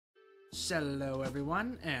Hello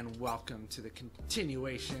everyone, and welcome to the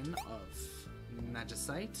continuation of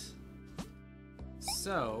Magicite.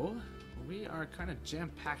 So, we are kind of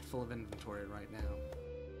jam-packed full of inventory right now.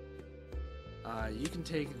 You can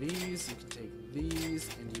take these, you can take these,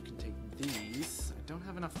 and you can take these. I don't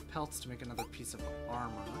have enough pelts to make another piece of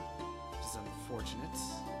armor, which is unfortunate.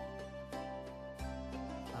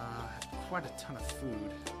 I have quite a ton of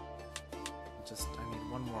food. I need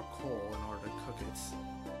one more coal in order to cook it.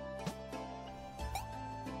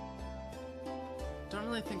 Don't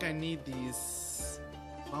really think I need these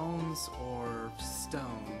bones or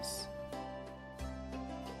stones.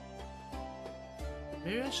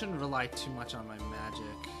 Maybe I shouldn't rely too much on my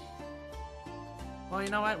magic. Well, you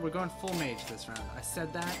know what? We're going full mage this round. I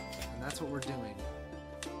said that, and that's what we're doing.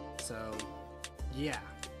 So, yeah.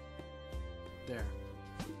 There.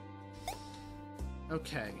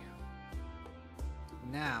 Okay.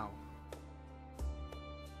 Now.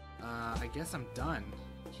 I guess I'm done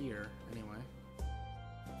here, anyway.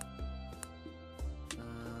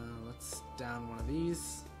 Let's down one of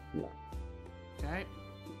these. Okay.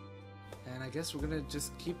 And I guess we're gonna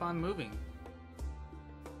just keep on moving.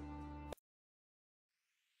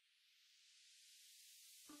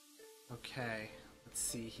 Okay, let's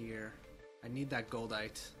see here. I need that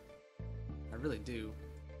goldite. I really do.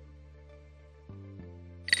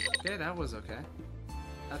 Okay, that was okay.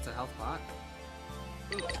 That's a health pot.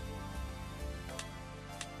 Ooh.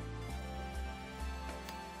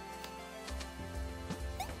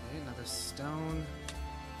 Another stone.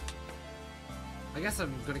 I guess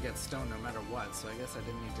I'm gonna get stone no matter what, so I guess I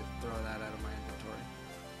didn't need to throw that out of my inventory.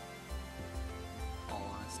 All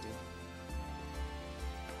honesty.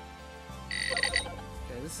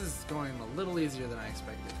 Okay, this is going a little easier than I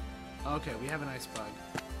expected. Okay, we have an ice bug.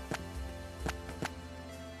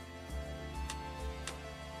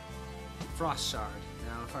 Frost shard.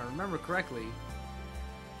 Now, if I remember correctly,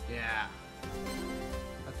 yeah,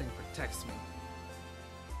 that thing protects me.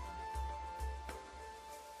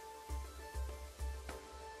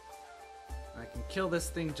 I can kill this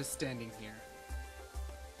thing just standing here.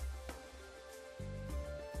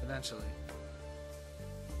 Eventually.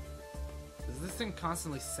 Does this thing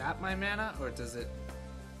constantly sap my mana, or does it...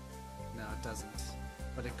 No, it doesn't.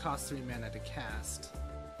 But it costs 3 mana to cast.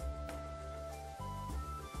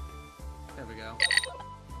 There we go.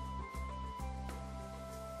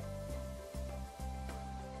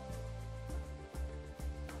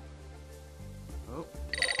 Oh.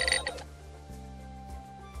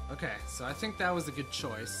 Okay, so I think that was a good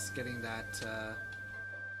choice, getting that,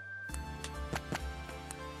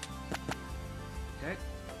 okay.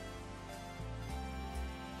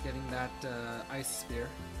 Getting that, ice spear.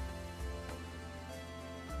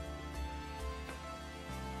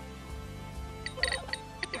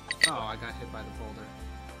 Oh, I got hit by the boulder.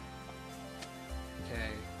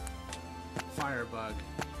 Okay. Firebug.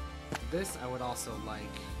 This I would also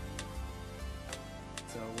like.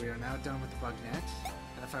 So we are now done with the bug net.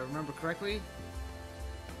 And if I remember correctly,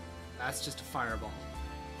 that's just a fireball.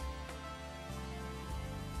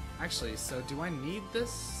 Actually, so do I need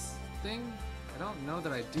this thing? I don't know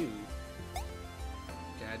that I do.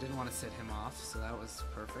 Okay, I didn't want to set him off, so that was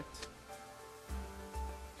perfect.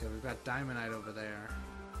 Okay, we've got Diamondite over there.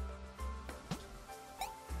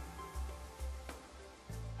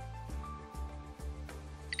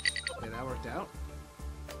 Okay, that worked out.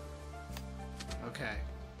 Okay.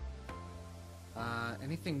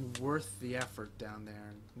 Anything worth the effort down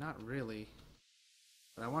there? Not really.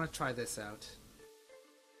 But I want to try this out.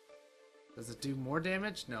 Does it do more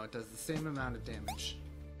damage? No, it does the same amount of damage.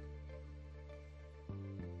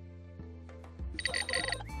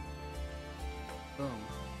 Boom.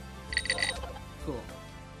 Cool.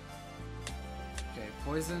 Okay,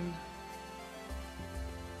 poison.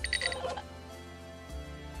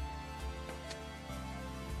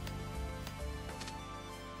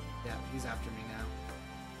 Yeah, he's after me now.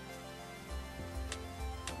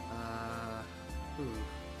 Ooh.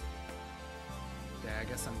 Okay, I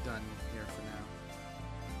guess I'm done here for now.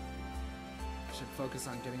 I should focus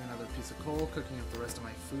on getting another piece of coal, cooking up the rest of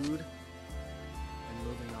my food, and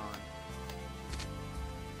moving on.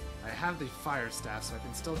 I have the fire staff, so I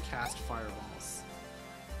can still cast fireballs.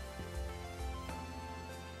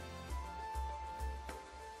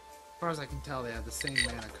 As far as I can tell, they have the same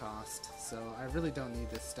mana cost, so I really don't need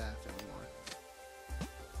this staff anymore.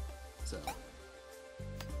 So.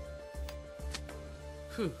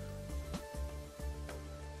 Whew.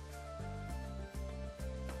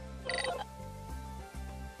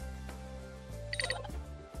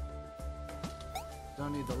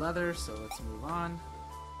 Don't need the leather, so let's move on.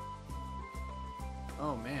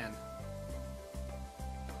 Oh man.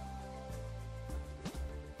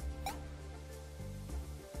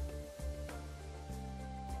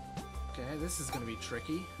 this is gonna be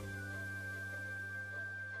tricky.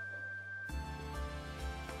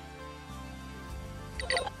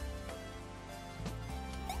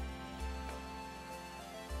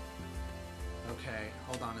 Okay,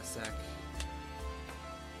 hold on a sec.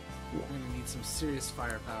 I'm gonna need some serious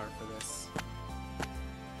firepower for this.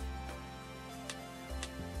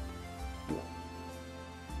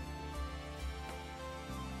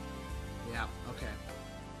 Yeah, okay.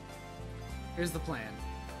 Here's the plan.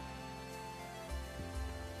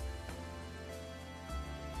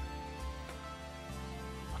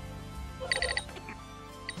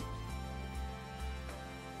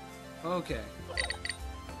 Okay.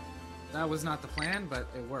 That was not the plan, but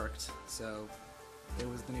it worked, so it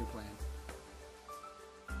was the new plan.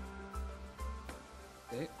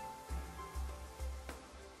 Okay.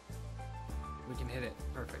 We can hit it.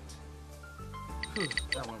 Perfect. Whew,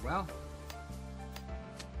 that went well.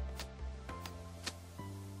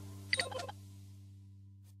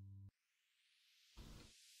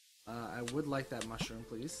 I would like that mushroom,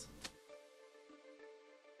 please.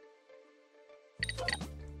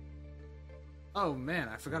 Oh man,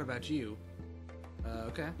 I forgot about you.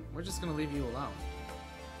 Okay, we're just gonna leave you alone.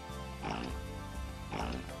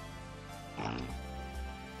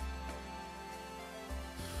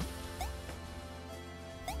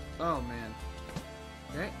 Oh man.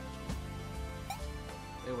 Okay.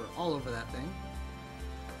 They were all over that thing.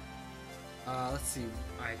 Let's see.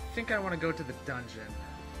 I think I want to go to the dungeon.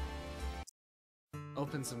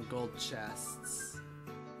 Open some gold chests.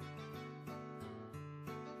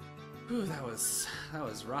 Whew, that was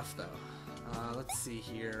rough though. Let's see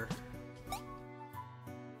here.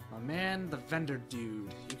 My man, the vendor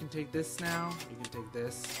dude. You can take this now. You can take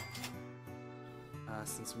this.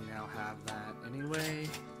 Since we now have that anyway.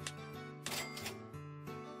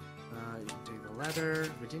 You can take the leather.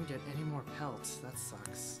 We didn't get any more pelts. That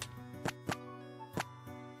sucks.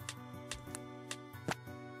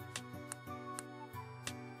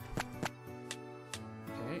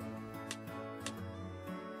 Okay.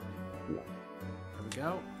 There we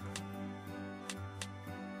go.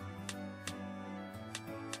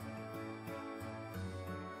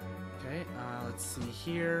 Okay, let's see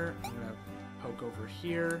here. I'm gonna poke over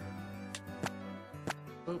here.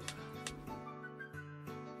 Boop.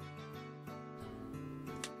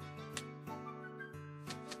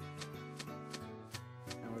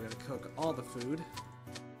 And we're gonna cook all the food.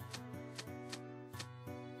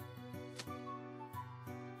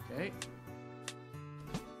 Okay.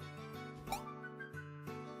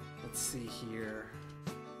 Let's see here.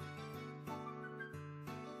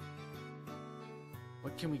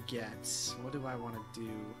 What can we get? What do I want to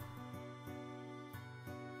do?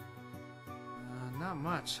 Not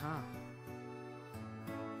much, huh?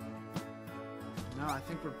 No, I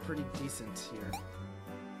think we're pretty decent here. We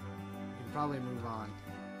can probably move on.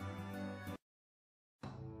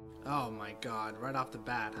 Oh my god, right off the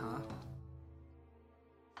bat, huh?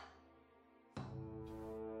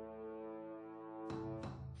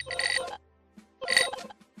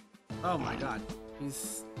 Oh my god,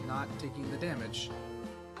 he's not taking the damage.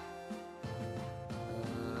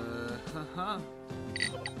 Haha.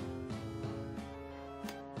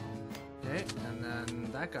 Okay, and then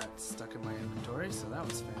that got stuck in my inventory, so that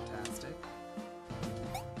was fantastic.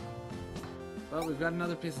 Well, we've got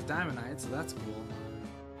another piece of diamondite, so that's cool.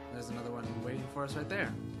 There's another one waiting for us right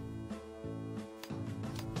there.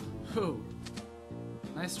 Whew.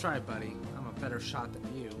 Nice try, buddy. I'm a better shot than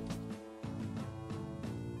you.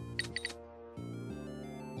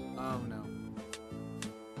 Oh no.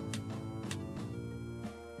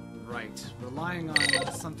 Right. Relying on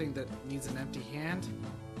something that needs an empty hand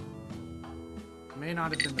may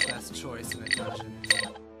not have been the best choice in a dungeon.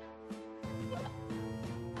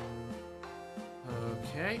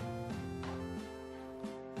 Okay.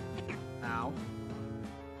 Ow.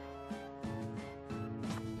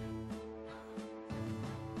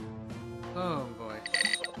 Oh boy.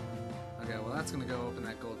 Okay, well that's gonna go open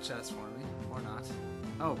that gold chest for me. Or not.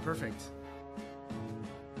 Oh, perfect.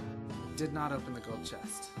 Did not open the gold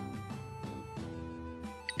chest.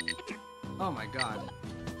 Oh my god.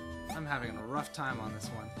 I'm having a rough time on this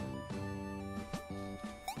one.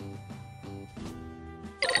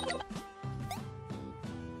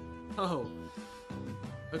 Oh.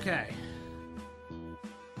 Okay.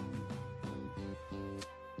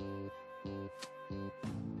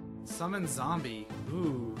 Summon zombie.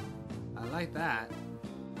 Ooh. I like that.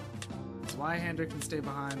 This Y-hander can stay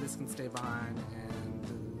behind, this can stay behind,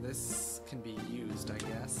 and this can be used, I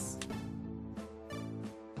guess.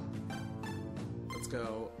 Let's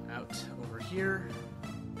go out over here.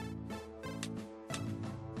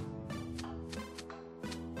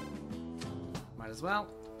 Might as well.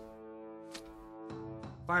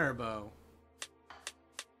 Fire bow.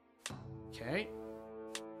 Okay.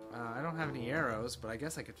 I don't have any arrows, but I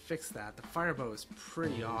guess I could fix that. The fire bow is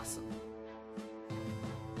pretty awesome.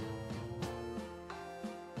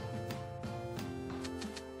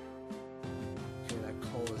 Okay, that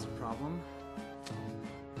coal is a problem.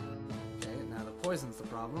 Okay, now the poison's the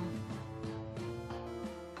problem.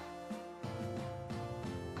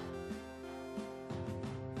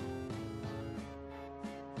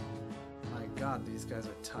 My god, these guys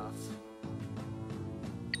are tough.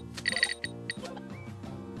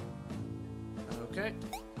 Okay.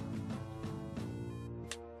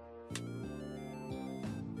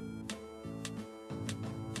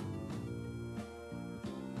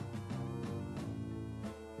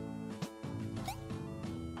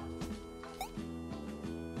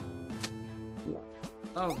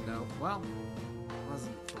 Oh no, well, it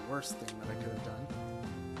wasn't the worst thing that I could have done.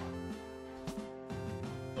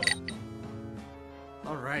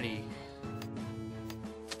 Alrighty.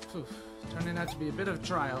 Whew. Turning out to be a bit of a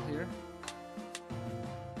trial here.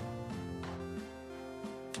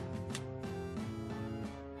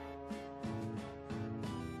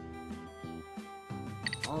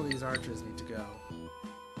 All these archers need to go.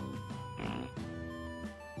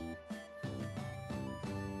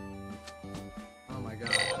 Oh my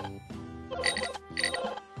god.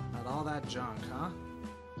 Not all that junk, huh?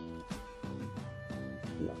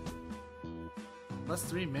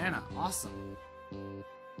 +3 mana, awesome.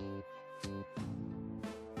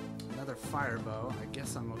 Another fire bow. I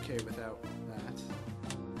guess I'm okay without that.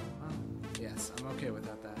 Oh, yes, I'm okay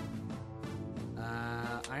without that.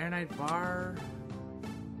 Ironite bar.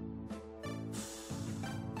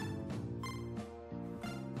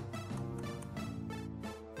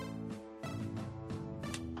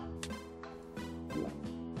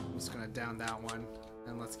 I'm just gonna down that one,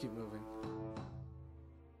 and let's keep moving.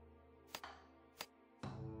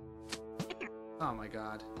 Oh my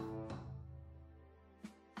god.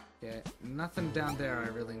 Okay, nothing down there I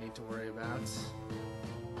really need to worry about.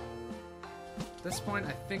 At this point,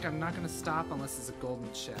 I think I'm not gonna stop unless it's a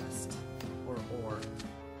golden chest. Or ore.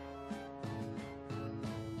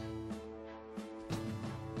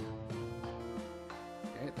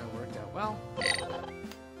 Okay, that worked out well.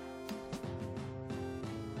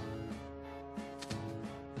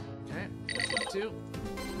 Okay, 2.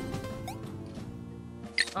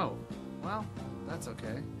 Oh, well, that's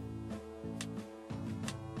okay.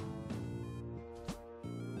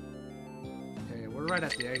 Okay, we're right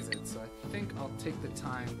at the exit, so I think I'll take the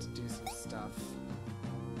time to do some stuff.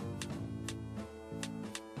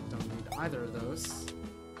 Don't need either of those.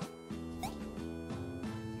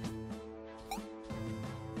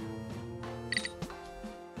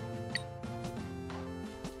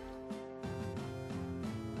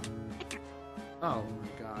 Oh my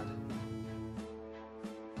god.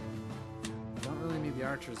 I don't really need the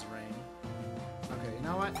archer's rain. Okay, you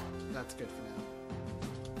know what? That's good for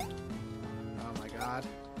now. Oh my god.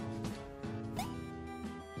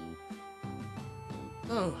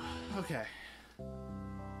 Oh, okay.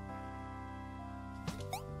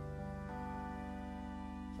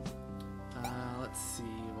 Let's see.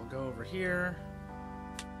 We'll go over here.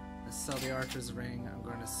 Let's sell the archer's ring. I'm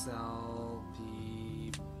going to sell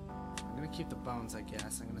the... I'm going to keep the bones, I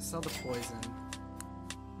guess. I'm going to sell the poison.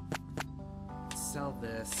 Sell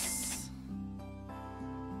this.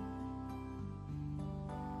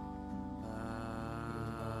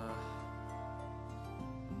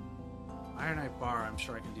 Ironite bar, I'm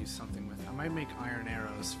sure I can do something with. I might make iron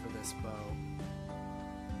arrows for this bow.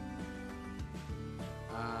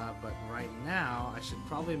 But right now, I should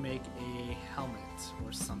probably make a helmet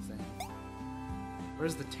or something.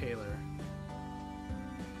 Where's the tailor?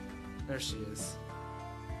 There she is.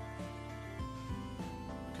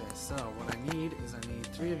 Okay, so what I need is I need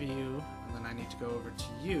 3 of you, and then I need to go over to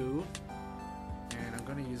you, and I'm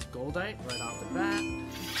going to use goldite right off the bat.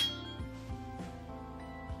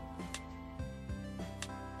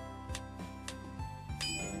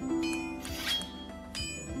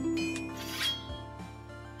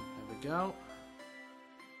 Go.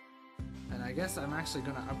 And I guess I'm actually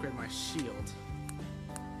going to upgrade my shield.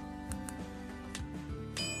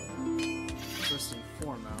 First and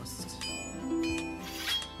foremost.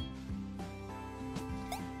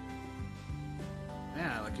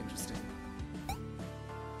 Man, I look interesting.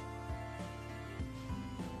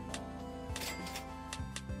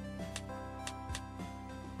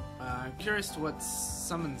 I'm curious what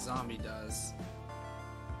Summon Zombie does.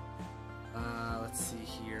 Let's see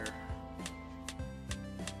here.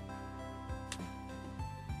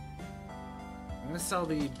 I'm gonna sell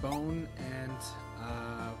the bone and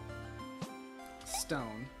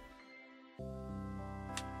stone.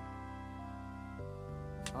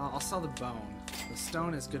 I'll sell the bone. The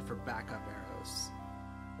stone is good for backup arrows.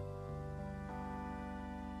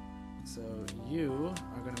 So you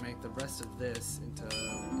are going to make the rest of this into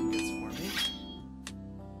ingots for me.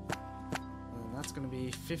 And that's going to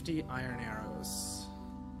be 50 iron arrows.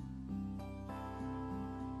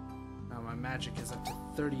 Now my magic is up to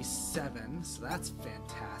 37, so that's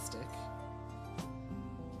fantastic.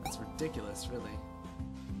 That's ridiculous, really.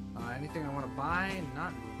 Anything I want to buy?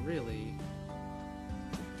 Not really.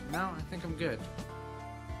 No, I think I'm good.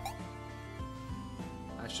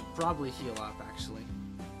 I should probably heal up, actually.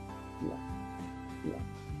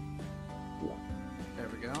 There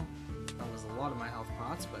we go. That was a lot of my health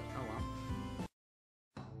pots, but oh well.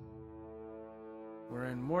 We're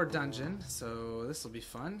in more dungeon, so this will be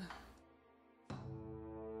fun.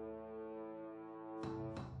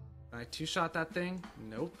 Can I two-shot that thing?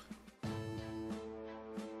 Nope.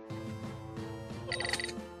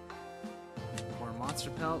 More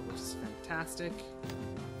monster pelt, which is fantastic.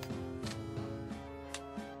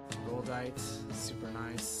 Goldite, super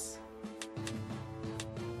nice.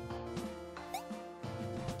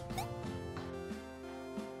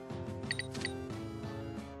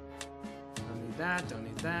 Don't need that, don't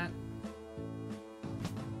need that.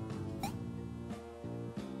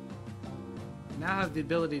 Now have the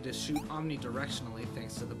ability to shoot omnidirectionally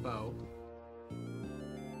thanks to the bow,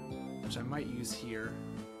 which I might use here.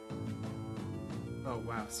 Oh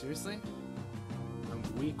wow, seriously? I'm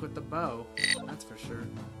weak with the bow, that's for sure.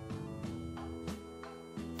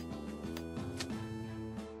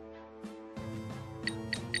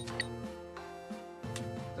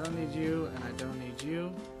 Don't need you, and I don't need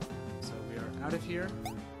you, so we are out of here.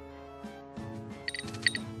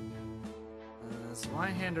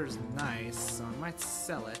 Zweihander's nice, so I might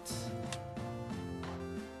sell it.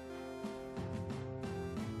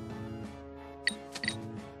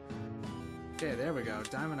 Okay, there we go.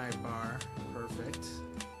 Diamondite bar. Perfect.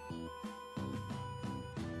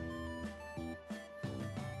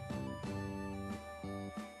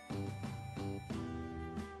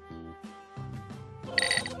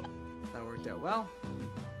 That worked out well.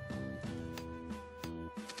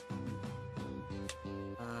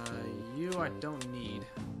 You I don't need,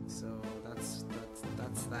 so that's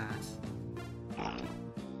that.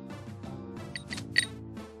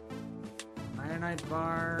 Ironite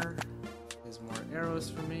bar is more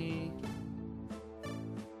arrows for me.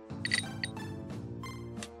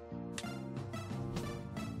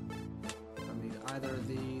 Don't need either of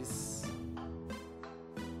these.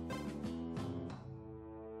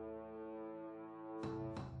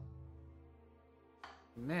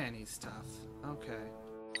 Man, he's tough. Okay.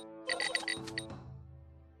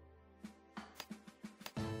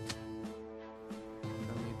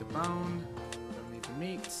 Don't need the bone, don't need the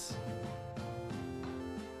meat.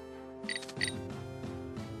 Don't need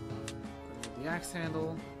the axe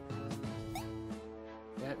handle.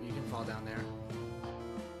 Yep, you can fall down there.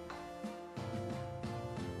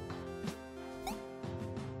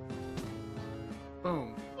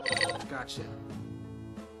 Boom. Gotcha. You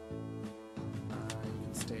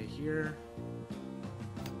can stay here.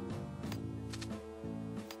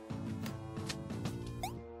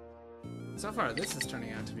 So far, this is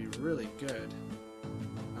turning out to be really good.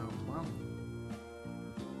 Oh, well.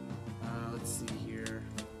 Let's see here.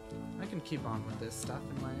 I can keep on with this stuff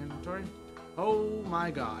in my inventory. Oh my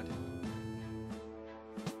god.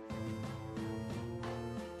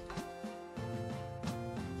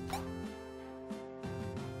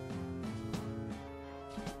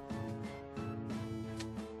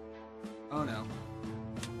 Oh no.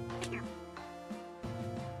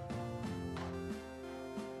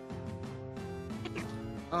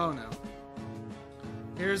 Oh no.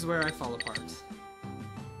 Here's where I fall apart.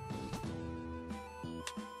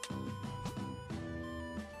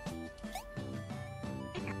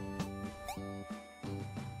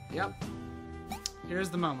 Yep. Here's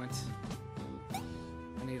the moment. I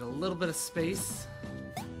need a little bit of space.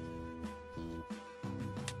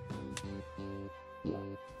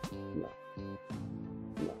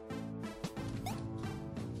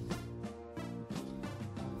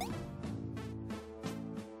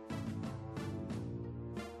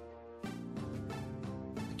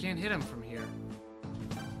 Can't hit him from here.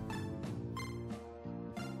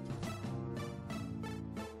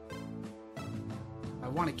 I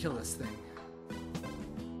want to kill this thing.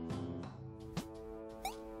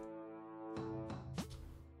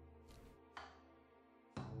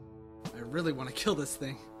 I really want to kill this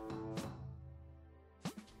thing.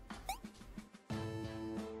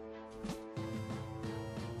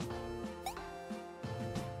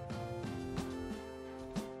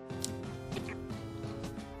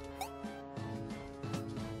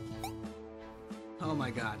 Oh my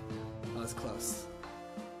god. That was close.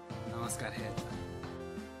 I almost got hit.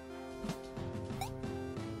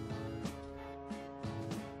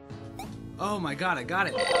 Oh my god, I got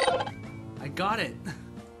it! I got it!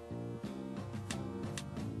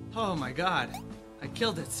 Oh my god. I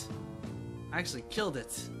killed it. I actually killed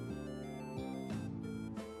it.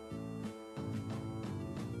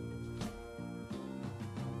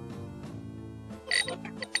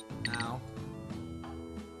 Ow.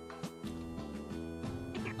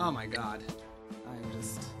 Oh my god. I'm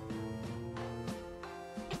just...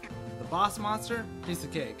 The boss monster? Piece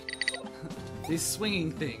of cake. These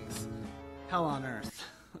swinging things. Hell on earth.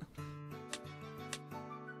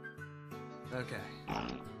 Okay.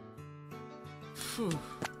 Phew.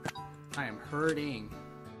 I am hurting.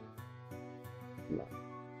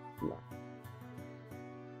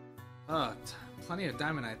 Oh, plenty of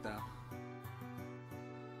diamondite though.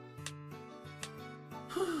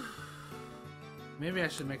 Whew. Maybe I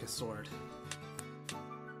should make a sword.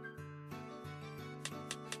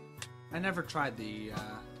 I never tried the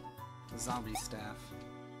zombie staff.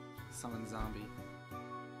 Summon zombie.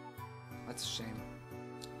 That's a shame.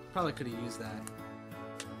 Probably could have used that.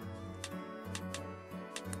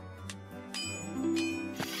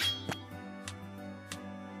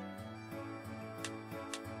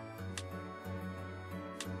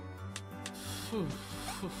 Phew,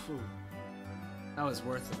 phew, phew. That was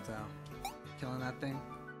worth it though. Killing that thing.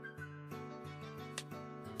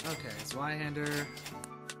 Okay, Zweihander.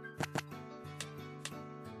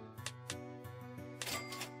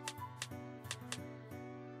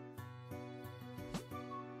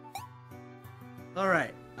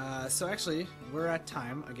 Alright, so actually, we're at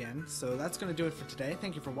time again, so that's going to do it for today.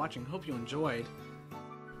 Thank you for watching, hope you enjoyed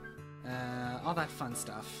all that fun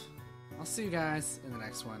stuff. I'll see you guys in the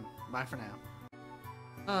next one. Bye for now.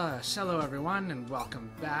 Hello everyone, and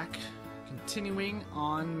welcome back. Continuing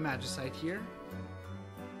on Magicite here.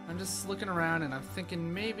 I'm just looking around and I'm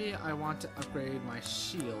thinking maybe I want to upgrade my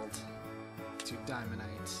shield to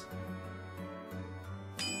Diamondite.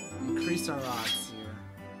 Increase our odds here.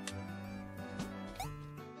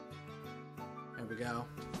 There we go.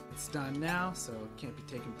 It's done now, so it can't be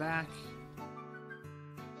taken back.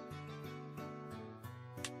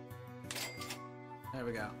 There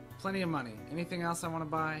we go. Plenty of money. Anything else I want to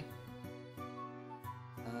buy?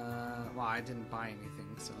 Well, I didn't buy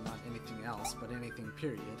anything, so not anything else, but anything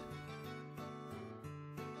period.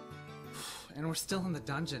 And we're still in the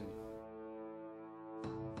dungeon.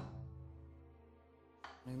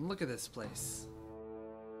 I mean, look at this place.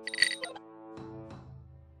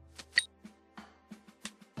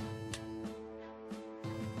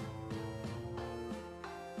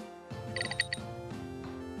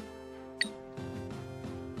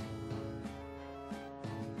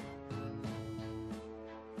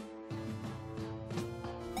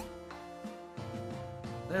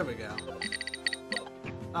 There we go.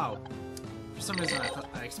 Oh, for some reason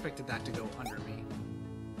I expected that to go under me.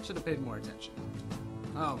 Should have paid more attention.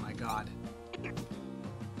 Oh my god.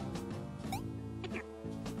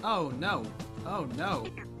 Oh no. Oh no.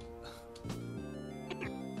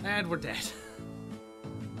 And we're dead.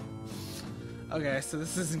 Okay, so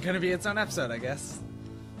this isn't gonna be its own episode, I guess.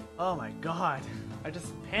 Oh my god. I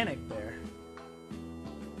just panicked there.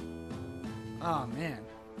 Oh man.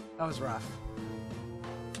 That was rough.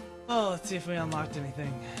 Oh, let's see if we unlocked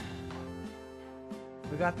anything.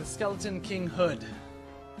 We got the Skeleton King hood.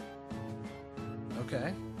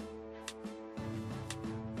 Okay.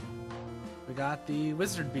 We got the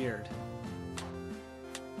Wizard Beard.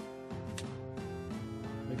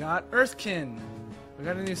 We got Earthkin. We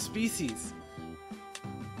got a new species.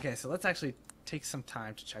 Okay, so let's actually take some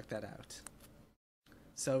time to check that out.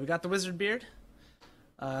 So we got the Wizard Beard.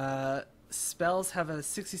 Spells have a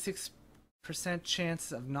 66%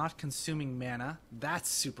 chance of not consuming mana. That's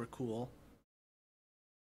super cool.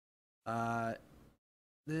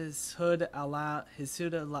 His hood allows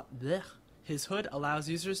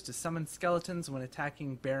users to summon skeletons when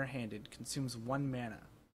attacking barehanded. Consumes 1 mana.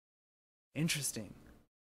 Interesting.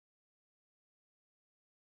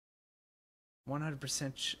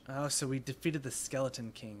 100%. Oh, so we defeated the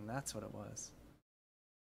Skeleton King. That's what it was.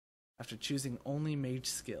 After choosing only mage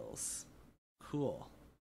skills. Cool.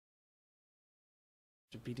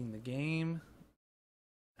 After beating the game.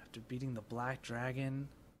 After beating the Black Dragon.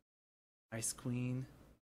 Ice Queen.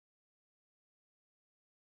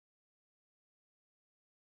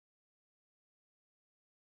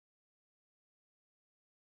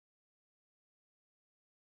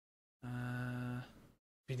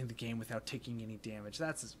 Beating the game without taking any damage.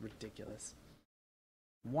 That's ridiculous.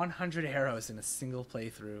 100 arrows in a single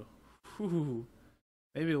playthrough. Whew.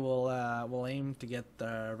 Maybe we'll aim to get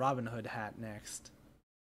the Robin Hood hat next.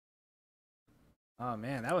 Oh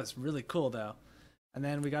man, that was really cool though. And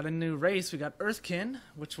then we got a new race. We got Earthkin,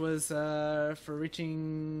 which was for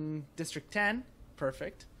reaching District 10.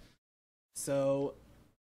 Perfect. So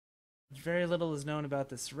very little is known about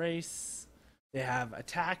this race. They have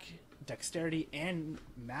attack, dexterity, and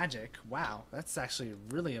magic. Wow, that's actually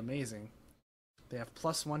really amazing. They have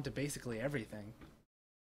 +1 to basically everything.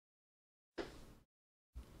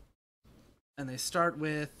 And they start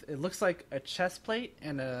with, it looks like a chest plate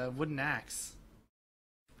and a wooden axe.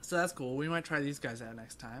 So that's cool. We might try these guys out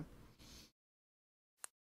next time.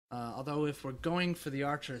 Although if we're going for the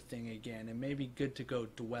archer thing again, it may be good to go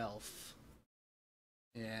Dwelf.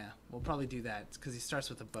 Yeah, we'll probably do that because he starts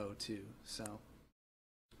with a bow too. So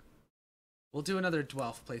we'll do another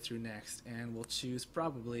Dwelf playthrough next, and we'll choose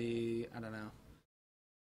probably, I don't know.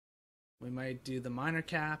 We might do the minor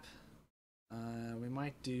cap. We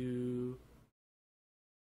might do.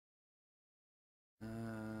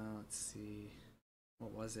 Let's see.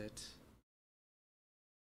 What was it?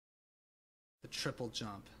 The triple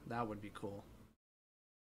jump. That would be cool.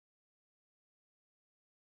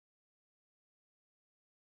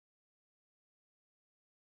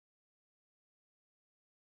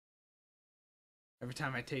 Every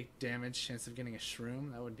time I take damage, chance of getting a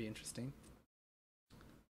shroom. That would be interesting.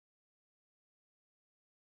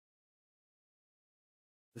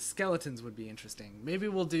 The skeletons would be interesting. Maybe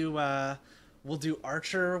we'll do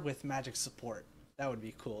archer with magic support. That would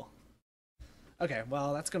be cool. Okay,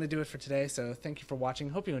 well, that's going to do it for today, so thank you for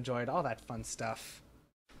watching. Hope you enjoyed all that fun stuff.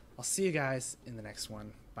 I'll see you guys in the next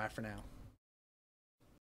one. Bye for now.